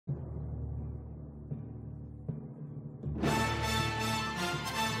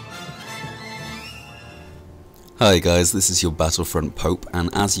Hi guys, this is your Battlefront Pope, and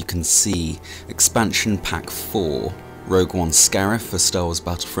as you can see, Expansion Pack 4, Rogue One Scarif for Star Wars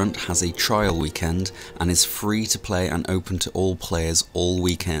Battlefront has a trial weekend and is free to play and open to all players all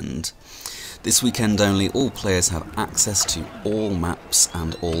weekend. This weekend only, all players have access to all maps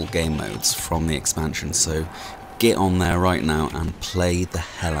and all game modes from the expansion, so get on there right now and play the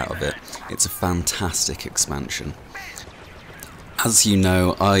hell out of it. It's a fantastic expansion. As you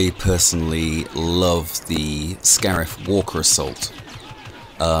know, I personally love the Scarif Walker Assault,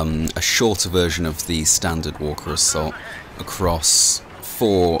 a shorter version of the standard Walker Assault across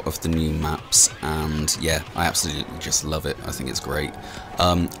 4 of the new maps, and yeah, I absolutely just love it. I think it's great.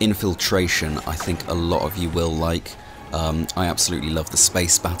 Infiltration, I think a lot of you will like. I absolutely love the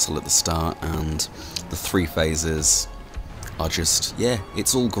space battle at the start, and the 3 phases are just, yeah,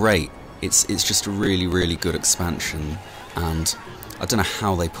 it's all great. It's just a really good expansion, and I don't know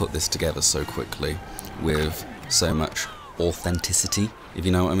how they put this together so quickly with so much authenticity, if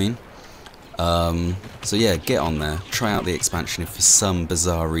you know what I mean. So yeah, get on there, try out the expansion if for some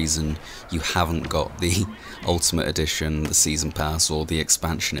bizarre reason you haven't got the Ultimate Edition, the Season Pass, or the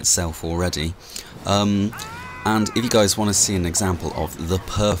expansion itself already. And if you guys want to see an example of the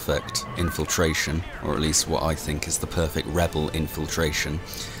perfect infiltration, or at least what I think is the perfect rebel infiltration,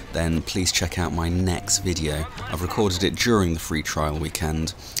 then please check out my next video. I've recorded it during the free trial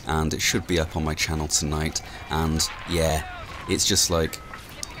weekend, and it should be up on my channel tonight, and yeah, it's just like,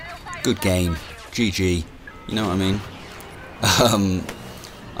 good game, GG, you know what I mean?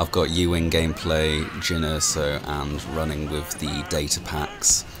 I've got U-Wing gameplay, Jyn Erso, and running with the data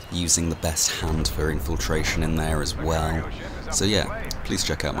packs, using the best hand for infiltration in there as well. So yeah, please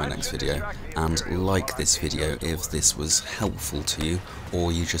check out my next video, and like this video if this was helpful to you,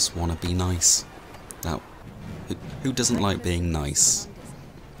 or you just want to be nice. Now, who doesn't like being nice?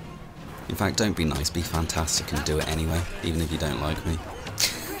 In fact, don't be nice, be fantastic and do it anyway, even if you don't like me.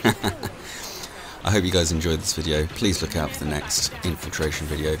 I hope you guys enjoyed this video. Please look out for the next infiltration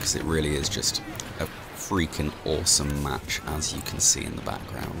video, because it really is just a freaking awesome match, as you can see in the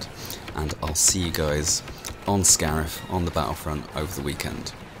background. And I'll see you guys on Scarif on the Battlefront over the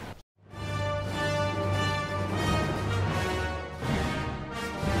weekend.